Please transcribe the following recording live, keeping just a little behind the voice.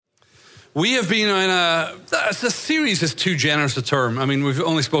We have been in the series is too generous a term. I mean, we've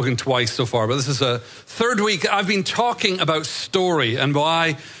only spoken twice so far, but this is a third week. I've been talking about story and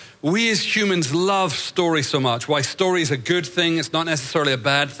why we as humans love story so much, why story is a good thing. It's not necessarily a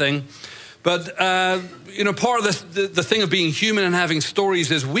bad thing. But, part of this, the thing of being human and having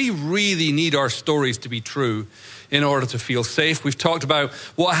stories is we really need our stories to be true in order to feel safe. We've talked about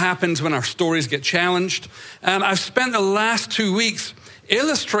what happens when our stories get challenged. And I've spent the last 2 weeks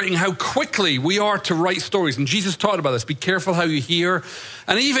illustrating how quickly we are to write stories. And Jesus talked about this. Be careful how you hear.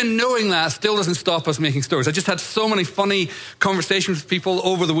 And even knowing that still doesn't stop us making stories. I just had so many funny conversations with people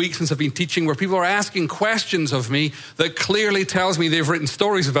over the week since I've been teaching where people are asking questions of me that clearly tells me they've written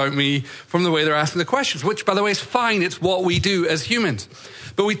stories about me from the way they're asking the questions, which, by the way, is fine. It's what we do as humans.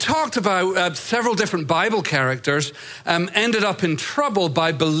 But we talked about several different Bible characters ended up in trouble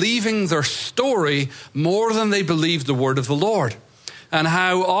by believing their story more than they believed the word of the Lord. And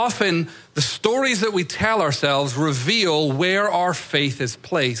how often the stories that we tell ourselves reveal where our faith is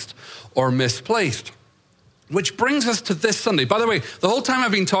placed or misplaced. Which brings us to this Sunday. By the way, the whole time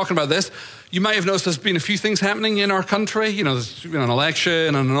I've been talking about this, you might have noticed there's been a few things happening in our country. There's an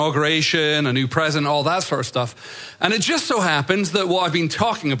election, an inauguration, a new president, all that sort of stuff. And it just so happens that what I've been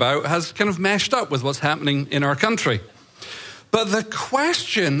talking about has kind of meshed up with what's happening in our country. But the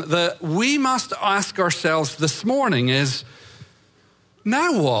question that we must ask ourselves this morning is,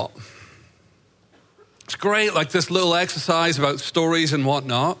 now what? It's great, like this little exercise about stories and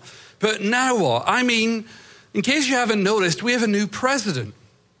whatnot. But now what? I mean, in case you haven't noticed, we have a new president.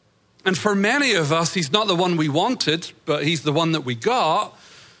 And for many of us, he's not the one we wanted, but he's the one that we got.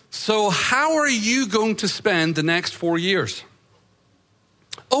 So how are you going to spend the next 4 years?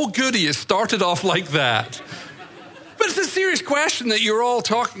 Oh, goody, it started off like that. But it's a serious question that you're all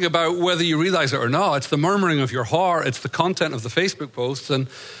talking about, whether you realize it or not. It's the murmuring of your heart. It's the content of the Facebook posts. And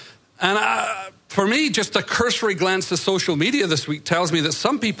for me, just a cursory glance to social media this week tells me that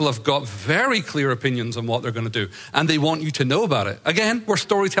some people have got very clear opinions on what they're going to do. And they want you to know about it. Again, we're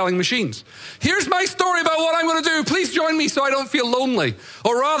storytelling machines. Here's my story about what I'm going to do. Please join me so I don't feel lonely.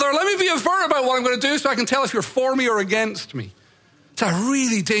 Or rather, let me be overt about what I'm going to do so I can tell if you're for me or against me. It's a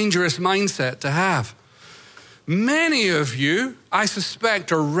really dangerous mindset to have. Many of you, I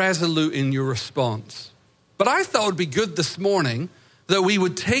suspect, are resolute in your response. But I thought it would be good this morning that we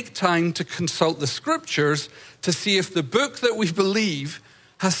would take time to consult the scriptures to see if the book that we believe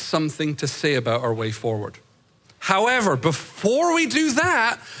has something to say about our way forward. However, before we do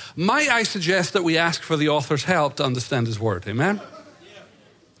that, might I suggest that we ask for the author's help to understand his word, amen?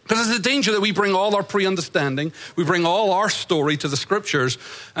 Because there's a danger that we bring all our pre-understanding, we bring all our story to the scriptures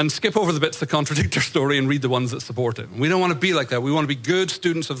and skip over the bits that contradict our story and read the ones that support it. We don't want to be like that. We want to be good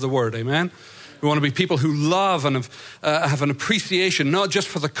students of the word, amen? We want to be people who love and have an appreciation, not just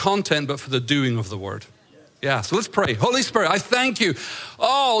for the content, but for the doing of the word. Yeah, so let's pray. Holy Spirit, I thank you.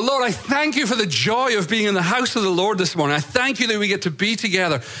 Oh, Lord, I thank you for the joy of being in the house of the Lord this morning. I thank you that we get to be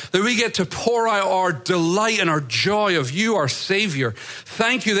together, that we get to pour out our delight and our joy of you, our Savior.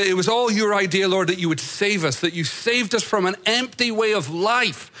 Thank you that it was all your idea, Lord, that you would save us, that you saved us from an empty way of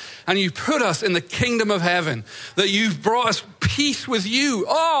life, and you put us in the kingdom of heaven, that you've brought us peace with you.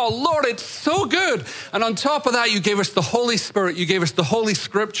 Oh, Lord, it's so good. And on top of that, you gave us the Holy Spirit, you gave us the Holy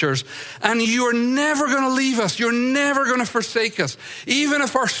Scriptures, and you are never going to leave us. You're never going to forsake us. Even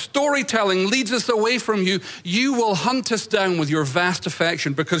if our storytelling leads us away from you, you will hunt us down with your vast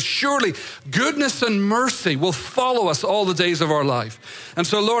affection, because surely goodness and mercy will follow us all the days of our life. And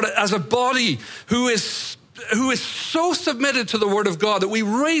so, Lord, as a body who is so submitted to the word of God that we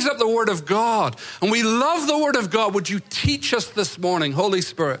raise up the word of God and we love the word of God, would you teach us this morning, Holy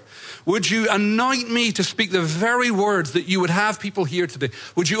Spirit? Would you anoint me to speak the very words that you would have people hear today?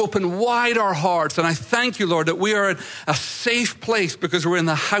 Would you open wide our hearts? And I thank you, Lord, that we are in a safe place because we're in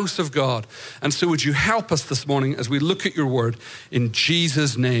the house of God. And so would you help us this morning as we look at your word? In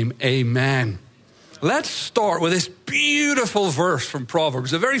Jesus' name, amen. Let's start with this beautiful verse from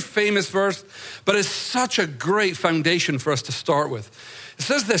Proverbs, a very famous verse, but it's such a great foundation for us to start with. It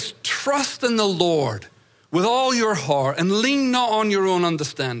says this: trust in the Lord with all your heart and lean not on your own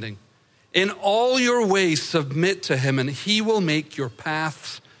understanding. In all your ways submit to him, and he will make your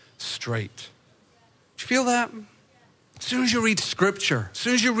paths straight. Do you feel that? As soon as you read scripture, as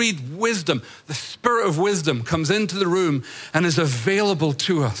soon as you read wisdom, the spirit of wisdom comes into the room and is available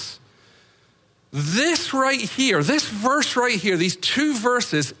to us. This right here, this verse right here, these two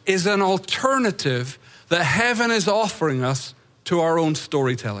verses is an alternative that heaven is offering us to our own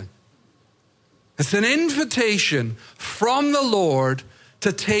storytelling. It's an invitation from the Lord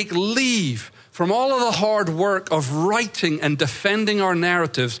to take leave from all of the hard work of writing and defending our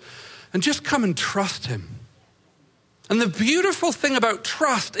narratives and just come and trust him. And the beautiful thing about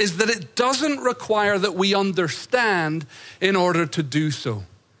trust is that it doesn't require that we understand in order to do so.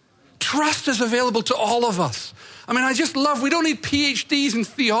 Trust is available to all of us. I mean, I just love, we don't need PhDs in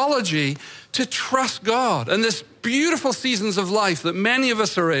theology to trust God. And this beautiful seasons of life that many of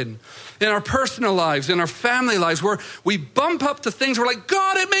us are in our personal lives, in our family lives, where we bump up to things, we're like,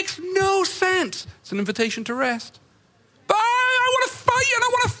 God, it makes no sense. It's an invitation to rest. But I want to fight and I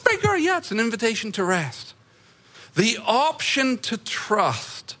want to figure. Yeah, it's an invitation to rest. The option to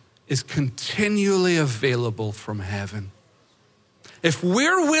trust is continually available from heaven. If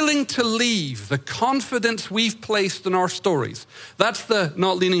we're willing to leave the confidence we've placed in our stories, that's the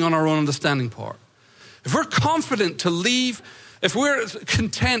not leaning on our own understanding part. If we're confident to leave, if we're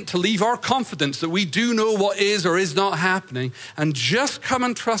content to leave our confidence that we do know what is or is not happening and just come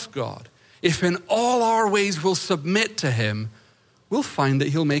and trust God, if in all our ways we'll submit to him, we'll find that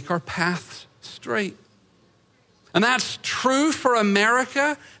he'll make our paths straight. And that's true for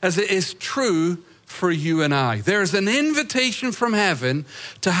America as it is true for you and I. There's an invitation from heaven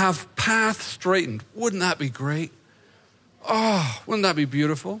to have paths straightened. Wouldn't that be great? Oh, wouldn't that be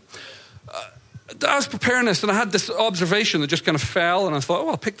beautiful? I was preparing this and I had this observation that just kind of fell and I thought,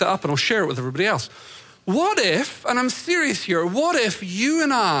 I'll pick that up and I'll share it with everybody else. What if, and I'm serious here, what if you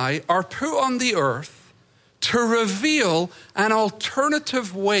and I are put on the earth to reveal an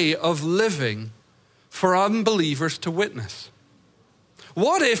alternative way of living for unbelievers to witness?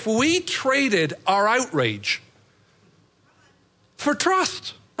 What if we traded our outrage for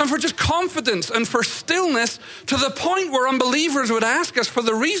trust and for just confidence and for stillness to the point where unbelievers would ask us for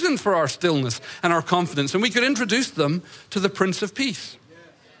the reason for our stillness and our confidence, and we could introduce them to the Prince of Peace?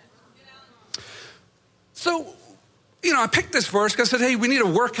 So, I picked this verse because I said, hey, we need to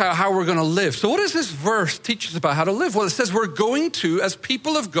work out how we're going to live. So what does this verse teach us about how to live? Well, it says we're going to, as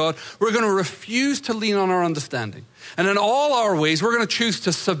people of God, we're going to refuse to lean on our understanding. And in all our ways, we're going to choose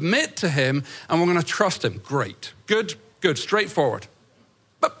to submit to him and we're going to trust him. Great. Good, straightforward.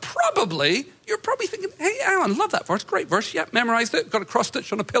 But you're probably thinking, hey, Alan, love that verse. Great verse. Yeah, memorized it. Got a cross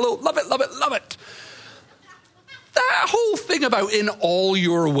stitch on a pillow. Love it, love it, love it. That whole thing about in all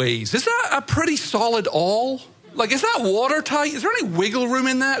your ways, is that a pretty solid all? Like, is that watertight? Is there any wiggle room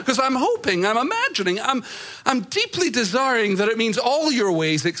in that? Because I'm imagining, I'm deeply desiring that it means all your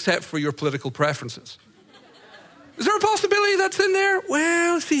ways except for your political preferences. Is there a possibility that's in there?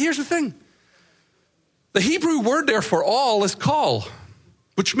 Well, see, here's the thing. The Hebrew word there for all is kol,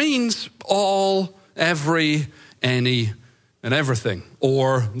 which means all, every, any, and everything,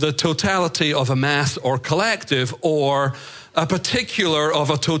 or the totality of a mass or collective, or a particular of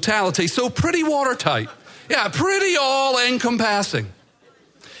a totality. So pretty watertight. Yeah, pretty all-encompassing.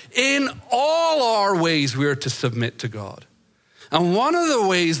 In all our ways, we are to submit to God. And one of the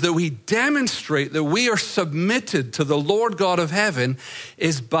ways that we demonstrate that we are submitted to the Lord God of heaven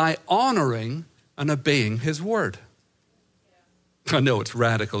is by honoring and obeying his word. I know it's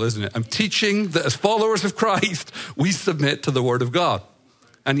radical, isn't it? I'm teaching that as followers of Christ, we submit to the word of God.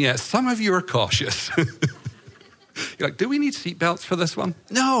 And yet, some of you are cautious. You're like, do we need seatbelts for this one?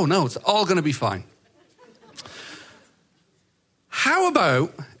 No, it's all going to be fine. How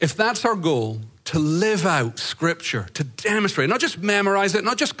about, if that's our goal, to live out Scripture, to demonstrate, not just memorize it,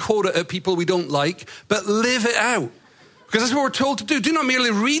 not just quote it at people we don't like, but live it out. Because that's what we're told to do. Do not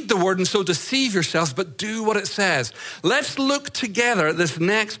merely read the word and so deceive yourselves, but do what it says. Let's look together at this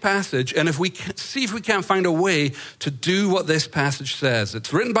next passage and see if we can't find a way to do what this passage says.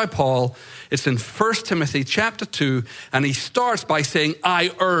 It's written by Paul. It's in 1 Timothy chapter 2, and he starts by saying,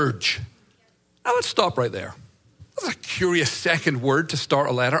 I urge. Now let's stop right there. That's a curious second word to start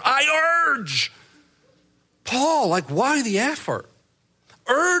a letter. I urge. Paul, why the effort?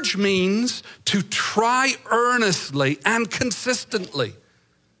 Urge means to try earnestly and consistently,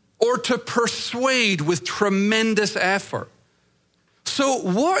 or to persuade with tremendous effort. So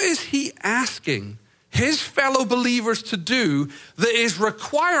what is he asking his fellow believers to do that is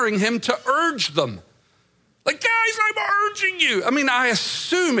requiring him to urge them? Guys, I'm urging you. I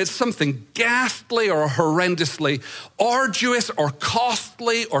assume it's something ghastly or horrendously arduous or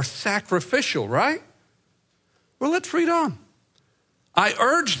costly or sacrificial, right? Well, let's read on. I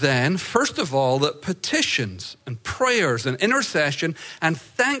urge then, first of all, that petitions and prayers and intercession and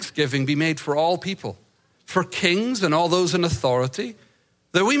thanksgiving be made for all people, for kings and all those in authority,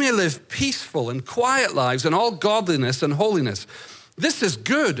 that we may live peaceful and quiet lives in all godliness and holiness. This is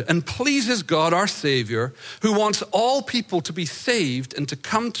good and pleases God our Savior, who wants all people to be saved and to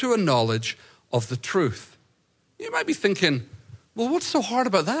come to a knowledge of the truth. You might be thinking, well, what's so hard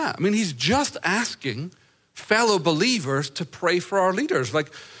about that? He's just asking fellow believers to pray for our leaders.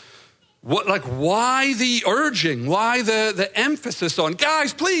 Why the urging? Why the emphasis on,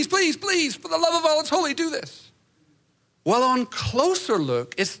 guys, please, please, please, for the love of all that's holy, do this? Well, on closer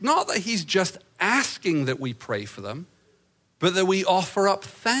look, it's not that he's just asking that we pray for them, but that we offer up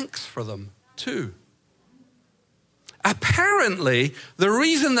thanks for them too. Apparently, the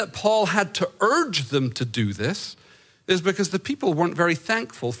reason that Paul had to urge them to do this is because the people weren't very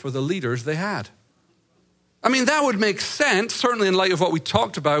thankful for the leaders they had. I mean, that would make sense, certainly in light of what we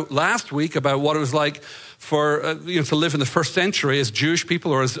talked about last week, about what it was like for to live in the first century as Jewish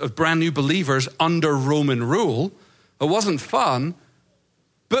people or as brand new believers under Roman rule. It wasn't fun.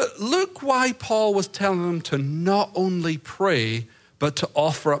 But look why Paul was telling them to not only pray, but to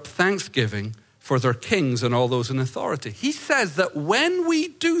offer up thanksgiving for their kings and all those in authority. He says that when we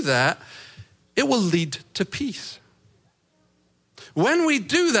do that, it will lead to peace. When we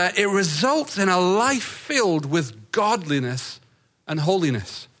do that, it results in a life filled with godliness and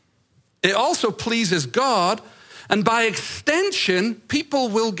holiness. It also pleases God, and by extension, people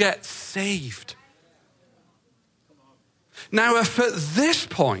will get saved. Now, if at this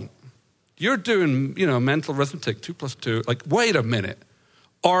point you're doing, mental arithmetic, 2 + 2, wait a minute.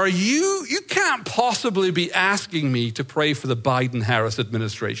 You can't possibly be asking me to pray for the Biden-Harris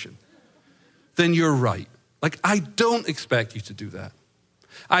administration. Then you're right. I don't expect you to do that.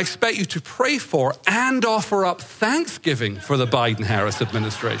 I expect you to pray for and offer up thanksgiving for the Biden-Harris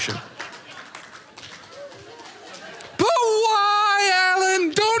administration. But why, Alan?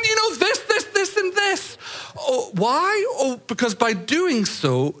 Don't you know this, and this? Oh, why? Oh, because by doing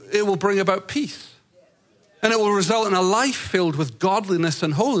so, it will bring about peace. And it will result in a life filled with godliness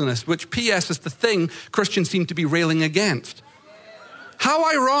and holiness, which, P.S., is the thing Christians seem to be railing against. How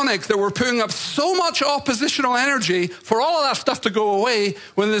ironic that we're putting up so much oppositional energy for all of that stuff to go away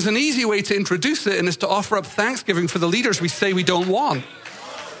when there's an easy way to introduce it, and it's to offer up thanksgiving for the leaders we say we don't want.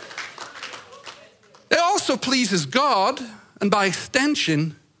 It also pleases God, and by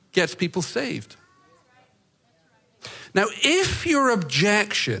extension, gets people saved. Now, if your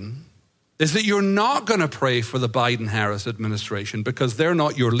objection is that you're not going to pray for the Biden-Harris administration because they're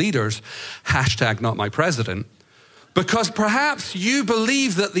not your leaders, #NotMyPresident, because perhaps you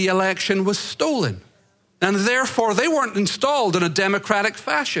believe that the election was stolen and therefore they weren't installed in a democratic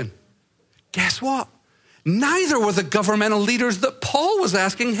fashion. Guess what? Neither were the governmental leaders that Paul was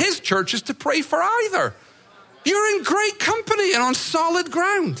asking his churches to pray for either. You're in great company and on solid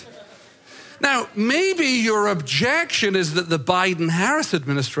ground. Now, maybe your objection is that the Biden-Harris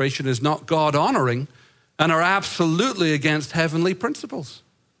administration is not God-honoring and are absolutely against heavenly principles.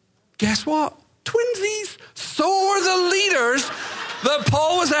 Guess what? Twinsies. So are the leaders that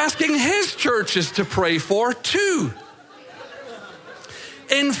Paul was asking his churches to pray for too.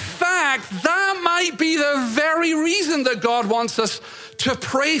 In fact, that might be the very reason that God wants us to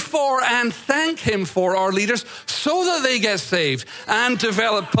pray for and thank him for our leaders so that they get saved and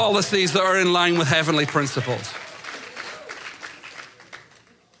develop policies that are in line with heavenly principles.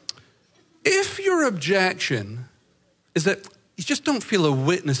 If your objection is that you just don't feel a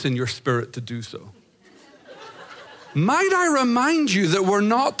witness in your spirit to do so, might I remind you that we're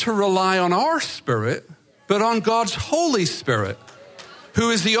not to rely on our spirit, but on God's Holy Spirit, who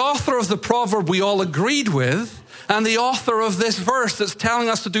is the author of the proverb we all agreed with, and the author of this verse that's telling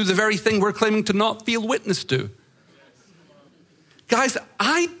us to do the very thing we're claiming to not feel witness to. Guys,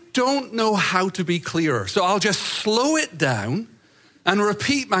 I don't know how to be clearer, so I'll just slow it down and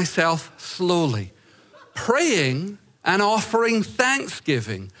repeat myself slowly. Praying and offering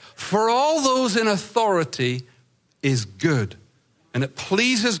thanksgiving for all those in authority is good, and it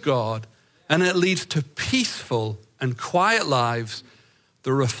pleases God, and it leads to peaceful and quiet lives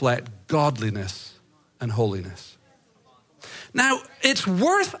that reflect godliness and holiness. Now, it's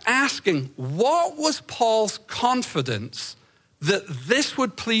worth asking, what was Paul's confidence that this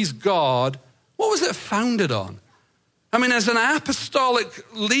would please God? What was it founded on? I mean, as an apostolic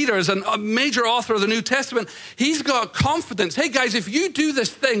leader, as a major author of the New Testament, he's got confidence. Hey guys, if you do this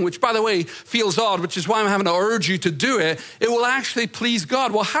thing, which by the way feels odd, which is why I'm having to urge you to do it, it will actually please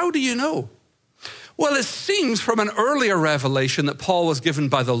God. Well, how do you know? Well, it seems from an earlier revelation that Paul was given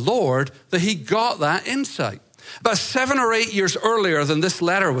by the Lord that he got that insight. About 7 or 8 years earlier than this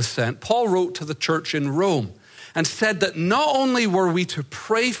letter was sent, Paul wrote to the church in Rome and said that not only were we to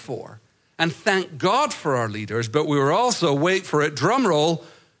pray for and thank God for our leaders, but we were also, wait for it, drum roll,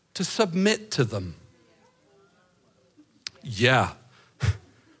 to submit to them. Yeah.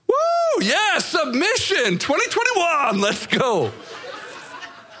 Woo! Yeah, submission, 2021, let's go.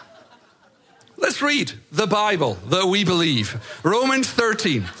 Let's read the Bible that we believe. Romans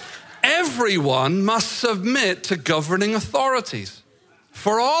 13. Everyone must submit to governing authorities,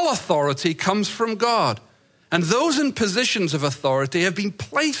 For all authority comes from God, and those in positions of authority have been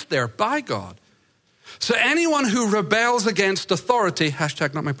placed there by God. So anyone who rebels against authority,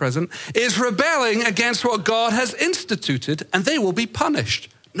 hashtag not my president, is rebelling against what God has instituted, and they will be punished.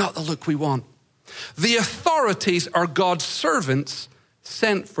 Not the look we want. The authorities are God's servants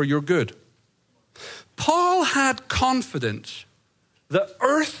sent for your good. Paul had confidence that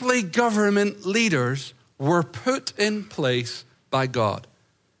earthly government leaders were put in place by God.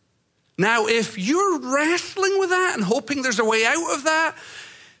 Now, if you're wrestling with that and hoping there's a way out of that,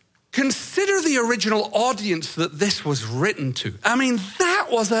 consider the original audience that this was written to. I mean, that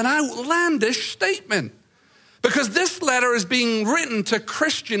was an outlandish statement, because this letter is being written to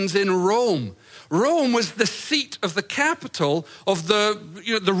Christians in Rome. Rome was the seat of the capital of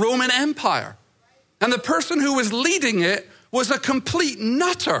the Roman Empire. And the person who was leading it was a complete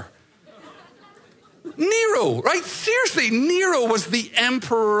nutter. Nero, right? Seriously, Nero was the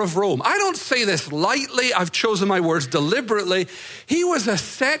emperor of Rome. I don't say this lightly. I've chosen my words deliberately. He was a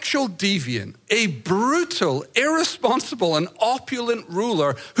sexual deviant, a brutal, irresponsible, and opulent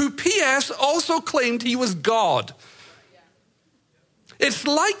ruler who, P.S., also claimed he was God. It's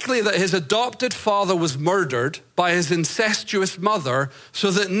likely that his adopted father was murdered by his incestuous mother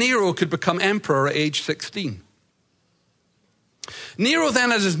so that Nero could become emperor at age 16. Nero then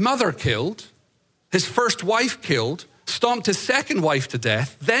had his mother killed, his first wife killed, stomped his second wife to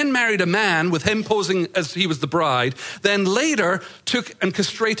death, then married a man with him posing as he was the bride, then later took and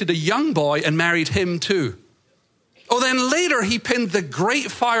castrated a young boy and married him too. Oh, then later he pinned the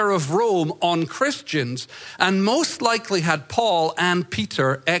great fire of Rome on Christians and most likely had Paul and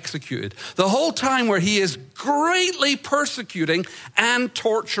Peter executed. The whole time where he is greatly persecuting and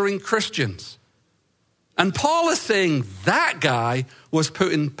torturing Christians. And Paul is saying that guy was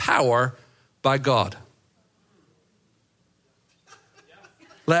put in power by God.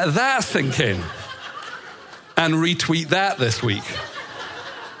 Let that sink in and retweet that this week.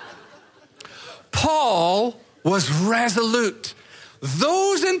 Paul was resolute.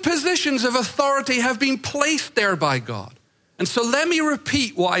 Those in positions of authority have been placed there by God. And so let me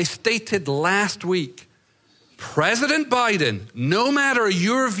repeat what I stated last week. President Biden, no matter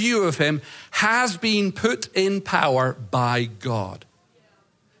your view of him, has been put in power by God.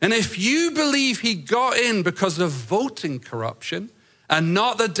 And if you believe he got in because of voting corruption and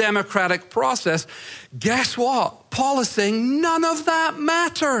not the democratic process, guess what? Paul is saying none of that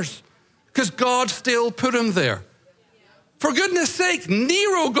matters because God still put him there. For goodness sake,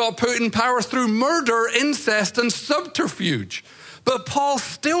 Nero got put in power through murder, incest, and subterfuge. But Paul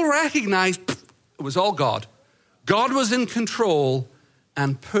still recognized it was all God. God was in control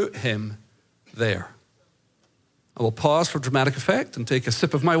and put him there. I will pause for dramatic effect and take a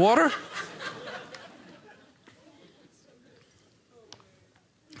sip of my water.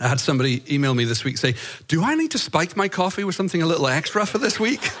 I had somebody email me this week say, do I need to spike my coffee with something a little extra for this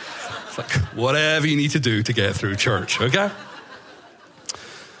week? It's like, whatever you need to do to get through church, okay?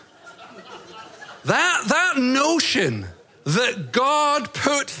 That notion that God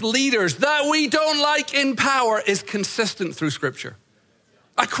puts leaders that we don't like in power is consistent through Scripture.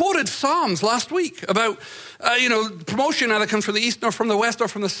 I quoted Psalms last week about, promotion neither comes from the east nor from the west or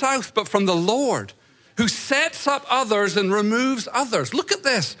from the south, but from the Lord, who sets up others and removes others. Look at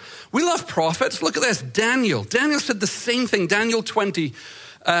this. We love prophets. Look at this. Daniel said the same thing. Daniel 2,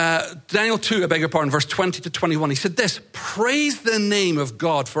 verse 20 to 21. He said this, praise the name of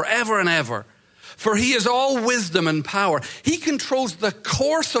God forever and ever, for he is all wisdom and power. He controls the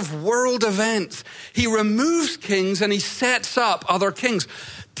course of world events. He removes kings and he sets up other kings.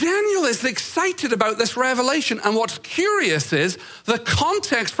 Daniel is excited about this revelation. And what's curious is the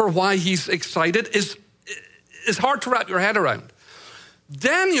context for why he's excited is hard to wrap your head around.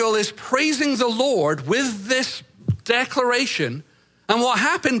 Daniel is praising the Lord with this declaration. And what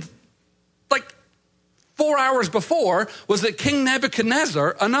happened like 4 hours before was that King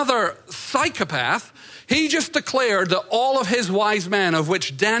Nebuchadnezzar, another psychopath, he just declared that all of his wise men, of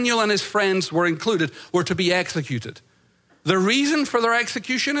which Daniel and his friends were included, were to be executed. The reason for their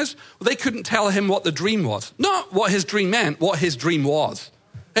execution is they couldn't tell him what the dream was. Not what his dream meant, what his dream was.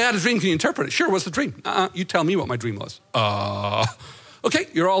 He had a dream, can you interpret it? Sure, what's the dream? You tell me what my dream was. Okay,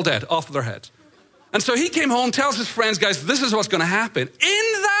 you're all dead, off with their heads. And so he came home, tells his friends, guys, this is what's going to happen.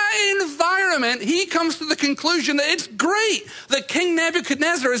 In that environment, he comes to the conclusion that it's great that King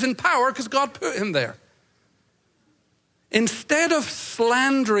Nebuchadnezzar is in power because God put him there. Instead of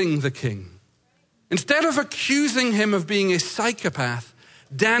slandering the king, instead of accusing him of being a psychopath,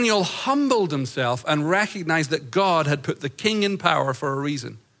 Daniel humbled himself and recognized that God had put the king in power for a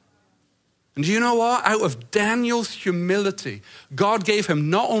reason. And do you know what? Out of Daniel's humility, God gave him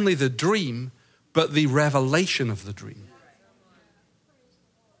not only the dream, but the revelation of the dream.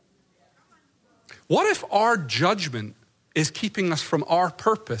 What if our judgment is keeping us from our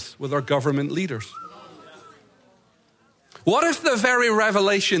purpose with our government leaders? What if the very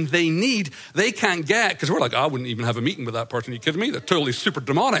revelation they need, they can't get? Because we're like, I wouldn't even have a meeting with that person. Are you kidding me? They're totally super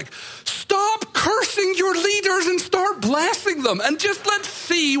demonic. Stop cursing your leaders and start blessing them. And just let's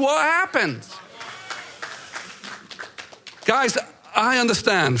see what happens. Guys, I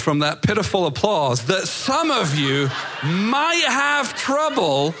understand from that pitiful applause that some of you might have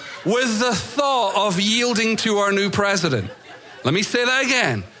trouble with the thought of yielding to our new president. Let me say that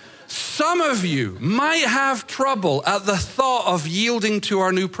again. Some of you might have trouble at the thought of yielding to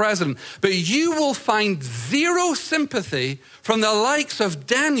our new president, but you will find zero sympathy from the likes of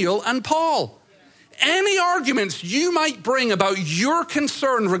Daniel and Paul. Any arguments you might bring about your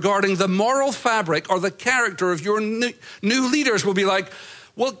concern regarding the moral fabric or the character of your new leaders will be like,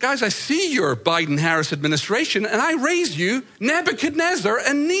 well, guys, I see your Biden-Harris administration, and I raise you Nebuchadnezzar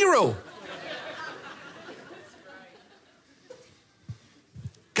and Nero.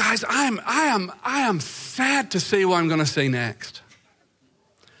 Guys, I am sad to say what I'm going to say next.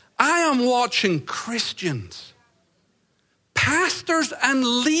 I am watching Christians, pastors and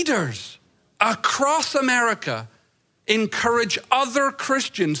leaders across America encourage other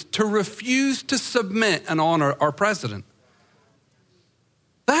Christians to refuse to submit and honor our president.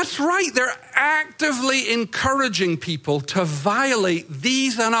 That's right. They're actively encouraging people to violate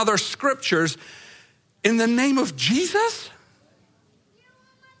these and other scriptures in the name of Jesus.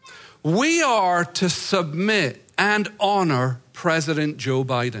 We are to submit and honor President Joe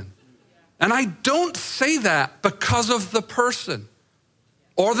Biden. And I don't say that because of the person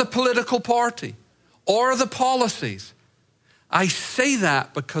or the political party or the policies. I say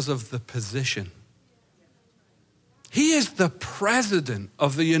that because of the position. He is the president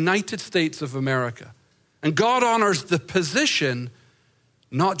of the United States of America. And God honors the position,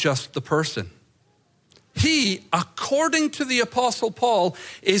 not just the person. He, according to the Apostle Paul,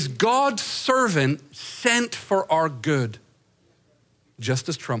 is God's servant sent for our good, just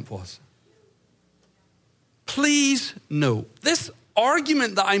as Trump was. Please note, this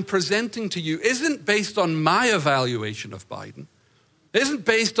argument that I'm presenting to you isn't based on my evaluation of Biden. It isn't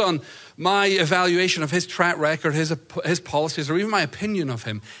based on my evaluation of his track record, his policies, or even my opinion of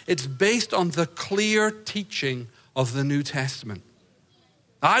him. It's based on the clear teaching of the New Testament.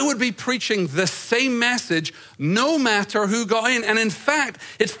 I would be preaching the same message no matter who got in. And in fact,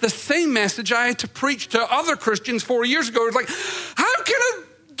 it's the same message I had to preach to other Christians 4 years ago. It's like, how can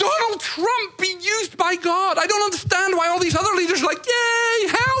Donald Trump be used by God? I don't understand why all these other leaders are like, yay,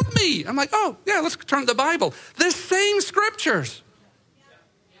 help me. I'm like, oh, yeah, let's turn to the Bible. The same scriptures.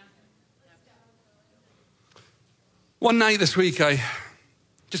 One night this week, I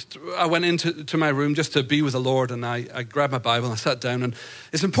went into my room just to be with the Lord, and I grabbed my Bible and I sat down. And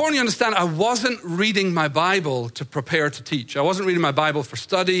it's important you understand, I wasn't reading my Bible to prepare to teach. I wasn't reading my Bible for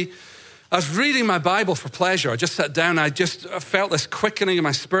study. I was reading my Bible for pleasure. I just sat down. I felt this quickening in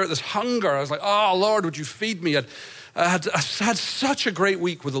my spirit, this hunger. I was like, oh, Lord, would you feed me? I had such a great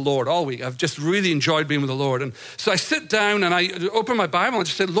week with the Lord all week. I've just really enjoyed being with the Lord. And so I sit down and I open my Bible and I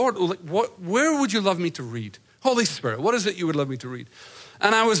just said, Lord, where would you love me to read? Holy Spirit, what is it you would love me to read?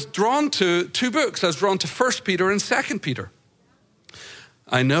 And I was drawn to two books. I was drawn to 1 Peter and 2 Peter.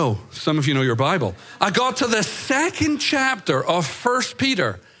 I know, some of you know your Bible. I got to the second chapter of 1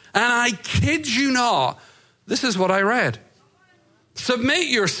 Peter, and I kid you not, this is what I read. Submit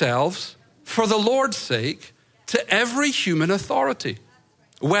yourselves, for the Lord's sake, to every human authority,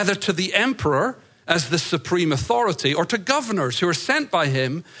 whether to the emperor as the supreme authority, or to governors who are sent by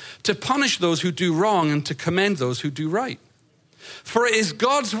him to punish those who do wrong and to commend those who do right. For it is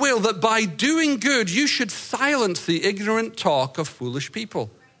God's will that by doing good, you should silence the ignorant talk of foolish people.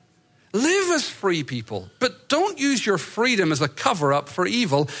 Live as free people, but don't use your freedom as a cover-up for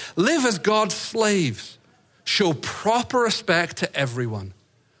evil. Live as God's slaves. Show proper respect to everyone.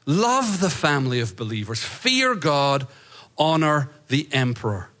 Love the family of believers. Fear God. Honor the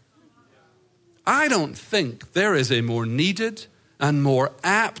emperor. I don't think there is a more needed and more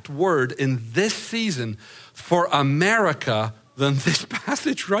apt word in this season for America than this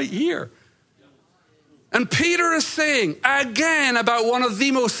passage right here. And Peter is saying again about one of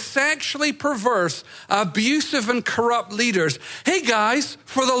the most sexually perverse, abusive, and corrupt leaders. Hey guys,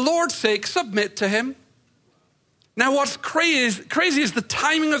 for the Lord's sake, submit to him. Now what's crazy is the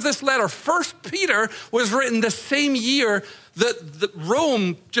timing of this letter. 1 Peter was written the same year that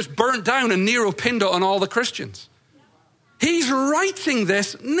Rome just burnt down and Nero pinned it on all the Christians. He's writing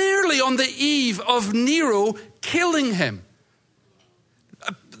this nearly on the eve of Nero killing him.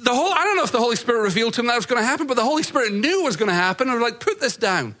 I don't know if the Holy Spirit revealed to him that was going to happen, but the Holy Spirit knew it was going to happen and was like, put this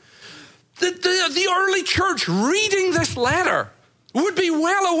down. The early church reading this letter would be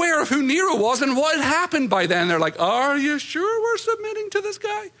well aware of who Nero was and what had happened by then. They're like, are you sure we're submitting to this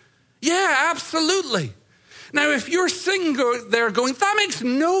guy? Yeah, absolutely. Now, if you're sitting there going, that makes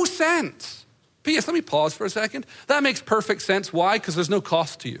no sense. P.S., let me pause for a second. That makes perfect sense. Why? Because there's no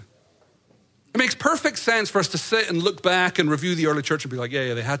cost to you. It makes perfect sense for us to sit and look back and review the early church and be like,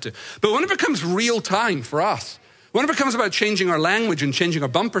 yeah, they had to. But when it becomes real time for us, when it becomes about changing our language and changing our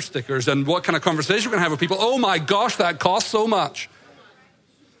bumper stickers and what kind of conversation we're going to have with people, oh my gosh, that costs so much.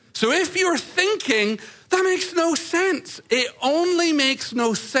 So if you're thinking, that makes no sense, it only makes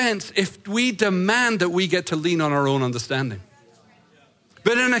no sense if we demand that we get to lean on our own understanding.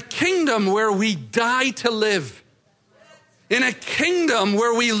 But in a kingdom where we die to live, in a kingdom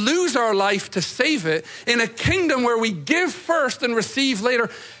where we lose our life to save it, in a kingdom where we give first and receive later,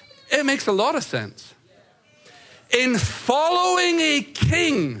 it makes a lot of sense. In following a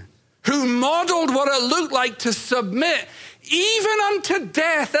king who modeled what it looked like to submit even unto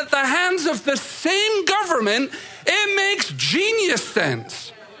death at the hands of the same government, it makes genius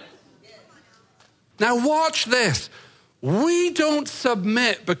sense. Now watch this. We don't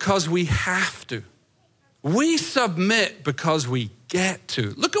submit because we have to. We submit because we get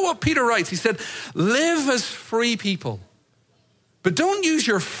to. Look at what Peter writes. He said, live as free people, but don't use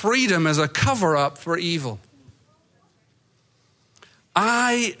your freedom as a cover-up for evil.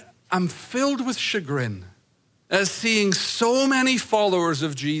 I am filled with chagrin at seeing so many followers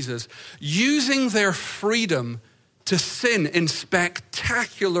of Jesus using their freedom to sin in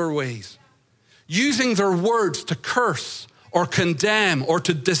spectacular ways, using their words to curse or condemn or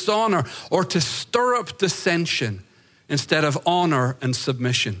to dishonor or to stir up dissension instead of honor and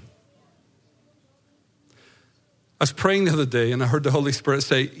submission. I was praying the other day and I heard the Holy Spirit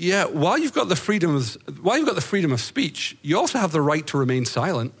say, yeah, while you've got the freedom of speech, you also have the right to remain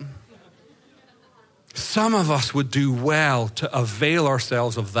silent. Some of us would do well to avail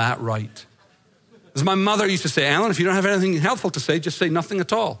ourselves of that right. As my mother used to say, Alan, if you don't have anything helpful to say, just say nothing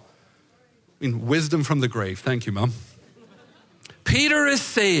at all. I mean, wisdom from the grave. Thank you, Mom. Peter is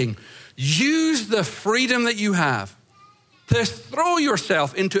saying, use the freedom that you have to throw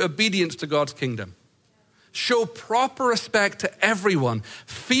yourself into obedience to God's kingdom. Show proper respect to everyone.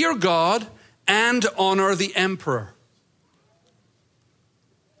 Fear God and honor the emperor.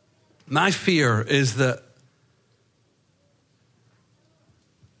 My fear is that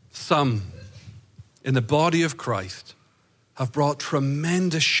some in the body of Christ have brought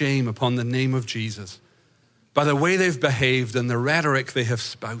tremendous shame upon the name of Jesus by the way they've behaved and the rhetoric they have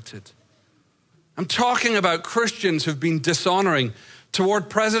spouted. I'm talking about Christians who've been dishonoring toward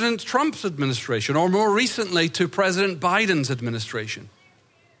President Trump's administration, or more recently to President Biden's administration.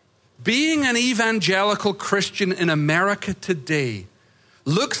 Being an evangelical Christian in America today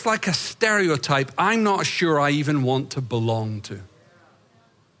looks like a stereotype I'm not sure I even want to belong to.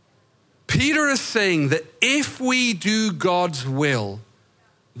 Peter is saying that if we do God's will,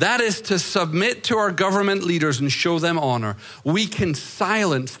 that is to submit to our government leaders and show them honor, we can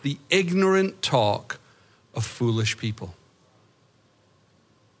silence the ignorant talk of foolish people.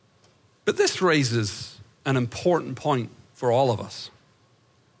 But this raises an important point for all of us.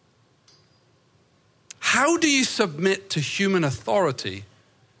 How do you submit to human authority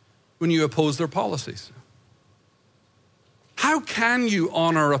when you oppose their policies? How can you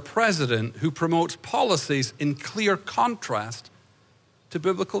honor a president who promotes policies in clear contrast to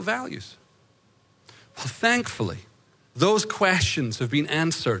biblical values? Well, thankfully, those questions have been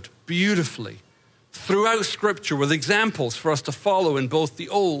answered beautifully throughout Scripture with examples for us to follow in both the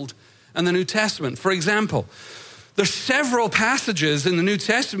Old and the New Testament. For example, there's several passages in the New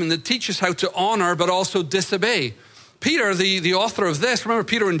Testament that teach us how to honor but also disobey. Peter, the author of this, remember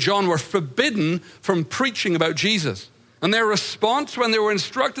Peter and John were forbidden from preaching about Jesus. And their response when they were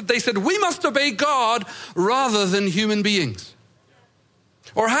instructed, they said, we must obey God rather than human beings.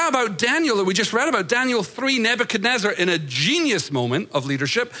 Or how about Daniel that we just read about? Daniel 3, Nebuchadnezzar, in a genius moment of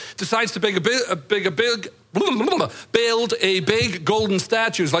leadership, decides to build a big golden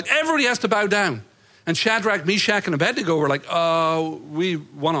statue. It's like everybody has to bow down. And Shadrach, Meshach, and Abednego were like, we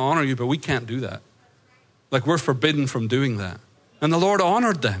want to honor you, but we can't do that. Like we're forbidden from doing that. And the Lord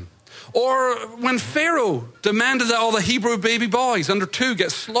honored them. Or when Pharaoh demanded that all the Hebrew baby boys under 2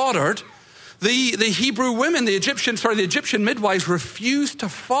 get slaughtered, the Hebrew women, the Egyptian midwives refused to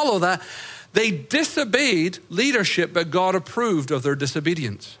follow that. They disobeyed leadership, but God approved of their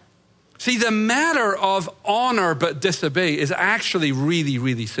disobedience. See, the matter of honor but disobey is actually really,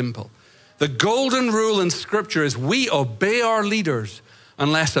 really simple. The golden rule in Scripture is we obey our leaders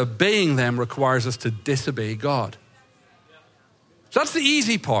unless obeying them requires us to disobey God. So that's the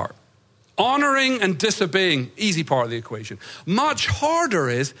easy part. Honoring and disobeying, easy part of the equation. Much harder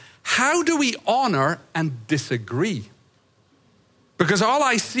is, how do we honor and disagree? Because all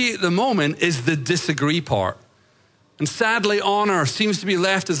I see at the moment is the disagree part. And sadly, honor seems to be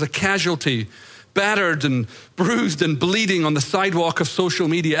left as a casualty, battered and bruised and bleeding on the sidewalk of social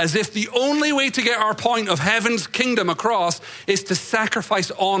media, as if the only way to get our point of heaven's kingdom across is to sacrifice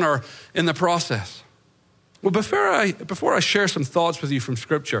honor in the process. Well, before I share some thoughts with you from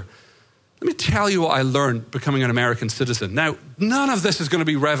Scripture, let me tell you what I learned becoming an American citizen. Now, none of this is going to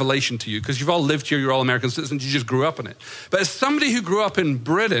be revelation to you because you've all lived here, you're all American citizens, you just grew up in it. But as somebody who grew up in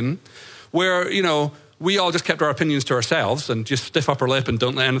Britain, where, we all just kept our opinions to ourselves and just stiff upper lip and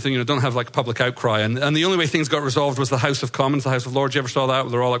don't let anything, don't have like public outcry. And the only way things got resolved was the House of Commons, the House of Lords. You ever saw that?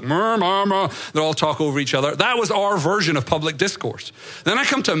 They're all like, they all talk over each other. That was our version of public discourse. Then I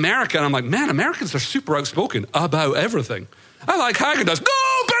come to America and I'm like, man, Americans are super outspoken about everything. I like Haagen-Dazs.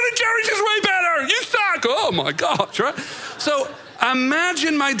 No, Ben & Jerry's is way better. You suck. Oh my gosh, right? So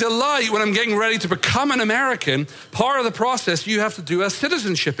imagine my delight when I'm getting ready to become an American. Part of the process, you have to do a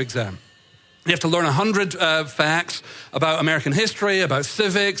citizenship exam. You have to learn 100 facts about American history, about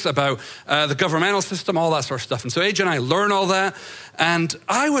civics, about the governmental system, all that sort of stuff. And so AJ and I learn all that. And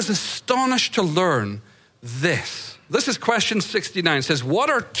I was astonished to learn this. This is question 69. It says, what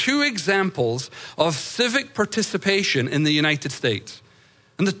are two examples of civic participation in the United States?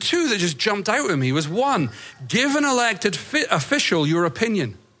 And the two that just jumped out at me was, one, give an elected official your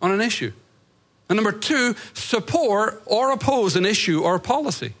opinion on an issue. And number two, support or oppose an issue or a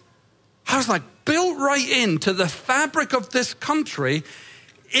policy. I was like, built right into the fabric of this country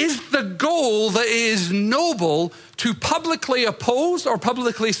is the goal that is noble to publicly oppose or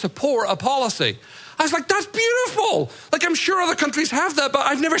publicly support a policy. I was like, that's beautiful. Like, I'm sure other countries have that, but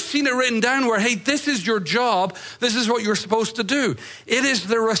I've never seen it written down where, hey, this is your job. This is what you're supposed to do. It is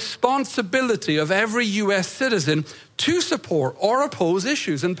the responsibility of every U.S. citizen to support or oppose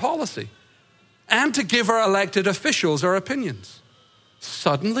issues and policy and to give our elected officials our opinions.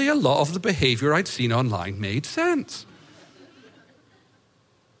 Suddenly, a lot of the behavior I'd seen online made sense.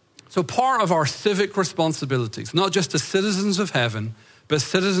 So part of our civic responsibilities, not just as citizens of heaven, but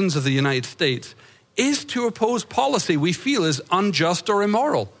citizens of the United States, is to oppose policy we feel is unjust or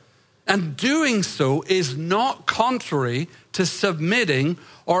immoral. And doing so is not contrary to submitting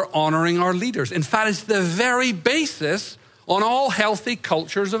or honoring our leaders. In fact, it's the very basis on all healthy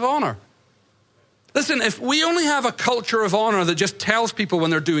cultures of honor. Listen, if we only have a culture of honor that just tells people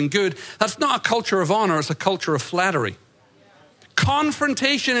when they're doing good, that's not a culture of honor, it's a culture of flattery.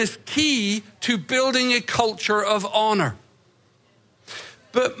 Confrontation is key to building a culture of honor.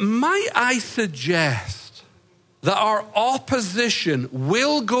 But might I suggest that our opposition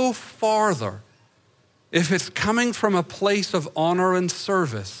will go farther if it's coming from a place of honor and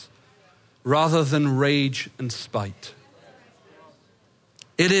service rather than rage and spite?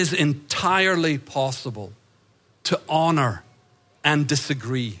 It is entirely possible to honor and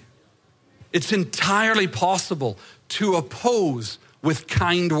disagree. It's entirely possible to oppose with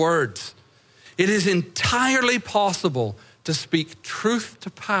kind words. It is entirely possible to speak truth to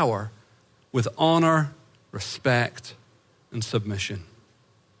power with honor, respect, and submission.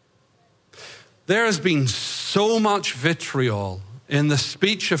 There has been so much vitriol in the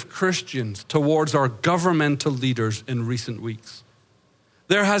speech of Christians towards our governmental leaders in recent weeks.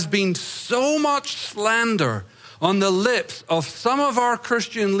 There has been so much slander on the lips of some of our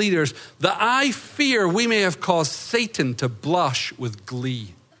Christian leaders that I fear we may have caused Satan to blush with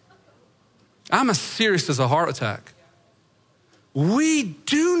glee. I'm as serious as a heart attack. We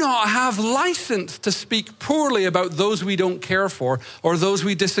do not have license to speak poorly about those we don't care for or those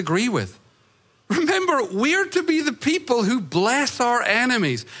we disagree with. Remember, we're to be the people who bless our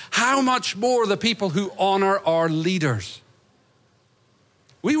enemies. How much more the people who honor our leaders?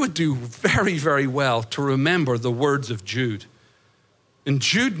 We would do very, very well to remember the words of Jude. In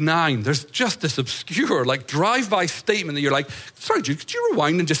Jude 9, there's just this obscure, drive-by statement that you're like, sorry, Jude, could you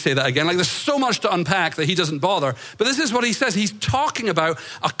rewind and just say that again? There's so much to unpack that he doesn't bother. But this is what he says. He's talking about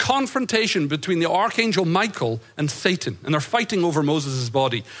a confrontation between the archangel Michael and Satan, and they're fighting over Moses'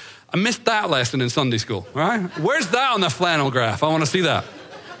 body. I missed that lesson in Sunday school, all right? Where's that on the flannel graph? I want to see that.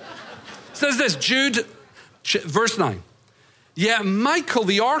 It says this, Jude, verse 9. Yet Michael,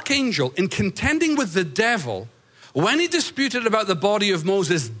 the archangel, in contending with the devil, when he disputed about the body of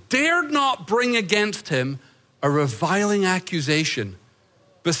Moses, dared not bring against him a reviling accusation,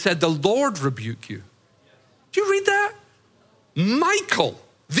 but said, the Lord rebuke you. Do you read that? Michael,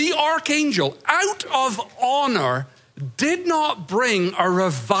 the archangel, out of honor, did not bring a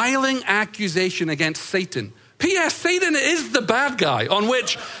reviling accusation against Satan. P.S. Satan is the bad guy on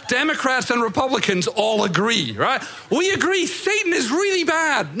which Democrats and Republicans all agree, right? We agree Satan is really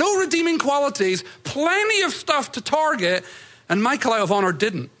bad, no redeeming qualities, plenty of stuff to target, and Michael out of honor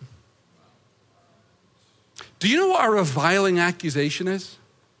didn't. Do you know what a reviling accusation is?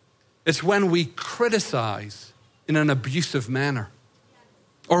 It's when we criticize in an abusive manner,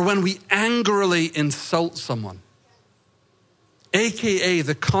 or when we angrily insult someone. AKA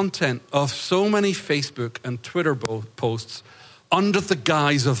the content of so many Facebook and Twitter posts under the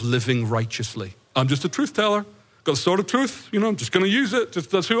guise of living righteously. I'm just a truth teller. Got a sword of truth. I'm just going to use it.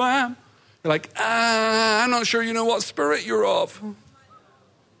 That's who I am. You're like, I'm not sure you know what spirit you're of.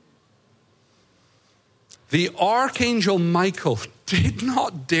 The archangel Michael did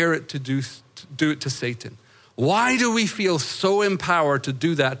not dare it to do it to Satan. Why do we feel so empowered to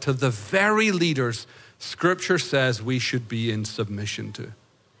do that to the very leaders Scripture says we should be in submission to?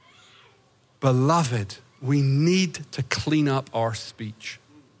 Beloved, we need to clean up our speech.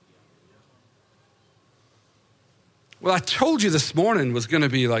 Well, I told you this morning was going to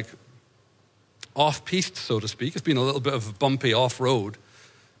be like off-piste, so to speak. It's been a little bit of a bumpy off-road.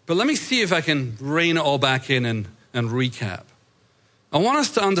 But let me see if I can rein it all back in and recap. I want us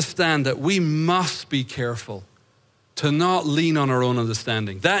to understand that we must be careful to not lean on our own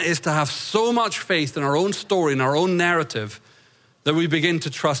understanding. That is to have so much faith in our own story, in our own narrative, that we begin to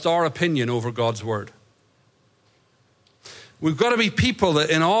trust our opinion over God's word. We've got to be people that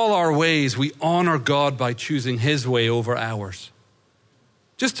in all our ways, we honor God by choosing his way over ours.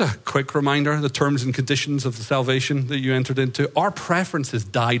 Just a quick reminder, the terms and conditions of the salvation that you entered into. Our preferences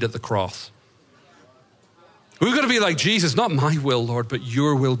died at the cross. We've got to be like Jesus, not my will, Lord, but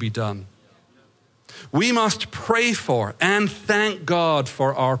your will be done. We must pray for and thank God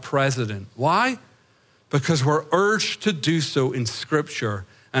for our president. Why? Because we're urged to do so in Scripture,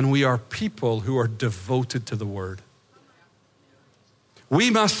 and we are people who are devoted to the word. We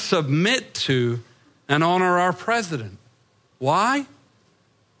must submit to and honor our president. Why?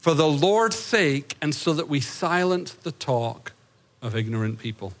 For the Lord's sake, and so that we silence the talk of ignorant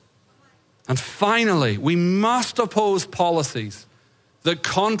people. And finally, we must oppose policies that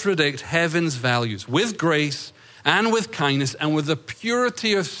contradict heaven's values with grace and with kindness and with the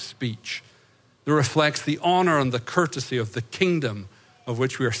purity of speech that reflects the honor and the courtesy of the kingdom of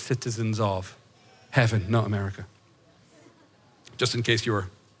which we are citizens of. Heaven, not America. Just in case you were...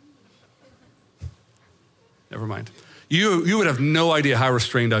 Never mind. You would have no idea how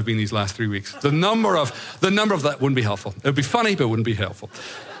restrained I've been these last 3 weeks. The number of that wouldn't be helpful. It would be funny, but it wouldn't be helpful.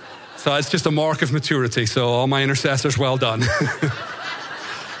 So it's just a mark of maturity. So all my intercessors, well done.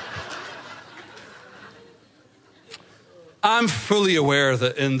 I'm fully aware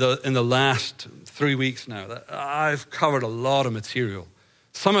that in the last 3 weeks now that I've covered a lot of material.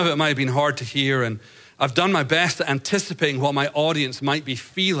 Some of it might have been hard to hear, and I've done my best at anticipating what my audience might be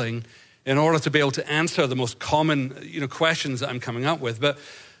feeling in order to be able to answer the most common questions that I'm coming up with. But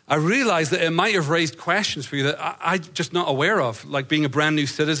I realize that it might have raised questions for you that I'm just not aware of, like being a brand new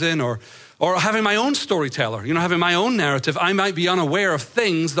citizen or having my own storyteller, having my own narrative. I might be unaware of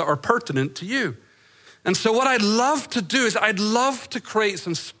things that are pertinent to you. And so what I'd love to do is I'd love to create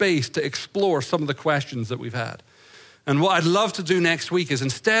some space to explore some of the questions that we've had. And what I'd love to do next week is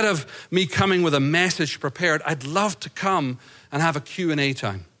instead of me coming with a message prepared, I'd love to come and have a Q&A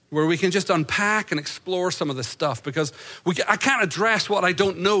time where we can just unpack and explore some of this stuff, because I can't address what I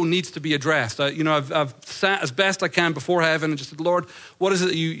don't know needs to be addressed. I've sat as best I can before heaven and just said, Lord, what is it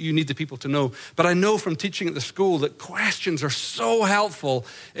that you need the people to know? But I know from teaching at the school that questions are so helpful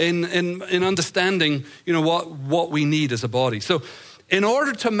in understanding, what we need as a body. So in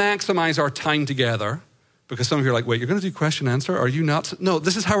order to maximize our time together, because some of you are like, wait, you're going to do question answer? Are you nuts? No,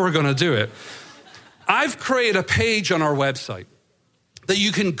 this is how we're going to do it. I've created a page on our website that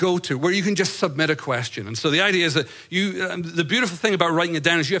you can go to where you can just submit a question. And so the idea is that the beautiful thing about writing it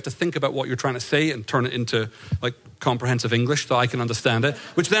down is you have to think about what you're trying to say and turn it into like comprehensive English so I can understand it,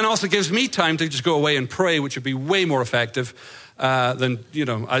 which then also gives me time to just go away and pray, which would be way more effective than,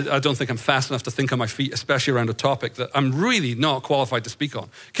 I don't think I'm fast enough to think on my feet, especially around a topic that I'm really not qualified to speak on.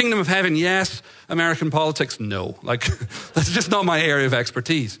 Kingdom of Heaven, yes. American politics, no. That's just not my area of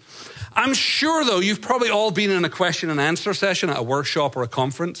expertise. I'm sure, though, you've probably all been in a question and answer session at a workshop or a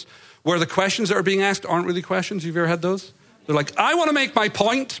conference where the questions that are being asked aren't really questions. Have you ever had those? They're like, I want to make my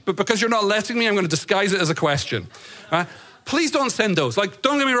point, but because you're not letting me, I'm going to disguise it as a question. Right? please don't send those. Like,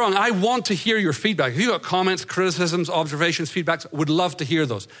 don't get me wrong, I want to hear your feedback. If you've got comments, criticisms, observations, feedbacks, I would love to hear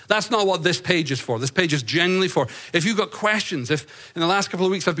those. That's not what this page is for. This page is genuinely for, if you've got questions, if in the last couple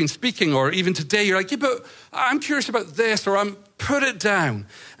of weeks I've been speaking, or even today, you're like, yeah, but I'm curious about this, or put it down.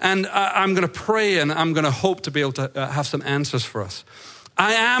 And I'm going to pray, and I'm going to hope to be able to have some answers for us.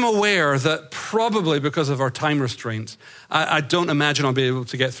 I am aware that probably because of our time restraints, I don't imagine I'll be able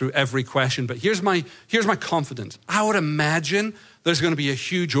to get through every question, but here's my confidence. I would imagine there's going to be a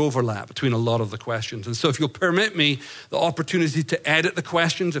huge overlap between a lot of the questions. And so if you'll permit me the opportunity to edit the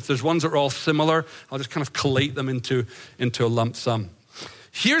questions, if there's ones that are all similar, I'll just kind of collate them into a lump sum.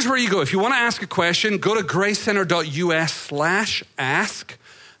 Here's where you go. If you want to ask a question, go to gracecenter.us/ask.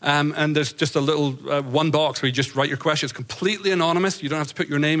 And there's just a little one box where you just write your question. It's completely anonymous. You don't have to put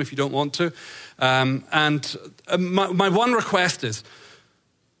your name if you don't want to. My one request is,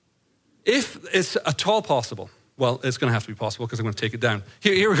 if it's at all possible, well, it's going to have to be possible because I'm going to take it down.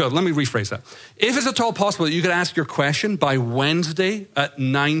 Here we go. Let me rephrase that. If it's at all possible that you could ask your question by Wednesday at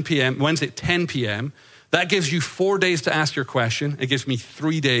 9 p.m., Wednesday at 10 p.m., that gives you 4 days to ask your question. It gives me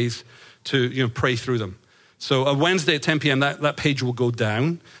 3 days to pray through them. So a Wednesday at 10 p.m., that page will go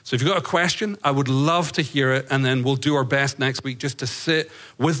down. So if you've got a question, I would love to hear it, and then we'll do our best next week just to sit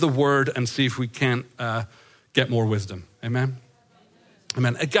with the Word and see if we can't get more wisdom. Amen?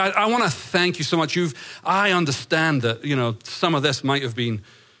 Amen. God, I want to thank you so much. I understand that, some of this might have been,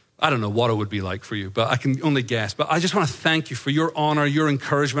 I don't know what it would be like for you, but I can only guess. But I just want to thank you for your honor, your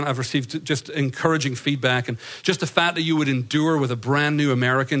encouragement. I've received just encouraging feedback, and just the fact that you would endure with a brand new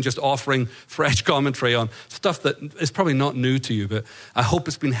American just offering fresh commentary on stuff that is probably not new to you, but I hope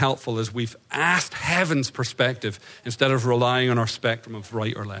it's been helpful as we've asked heaven's perspective instead of relying on our spectrum of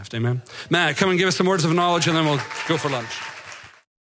right or left. Amen? Matt, come and give us some words of knowledge, and then we'll go for lunch.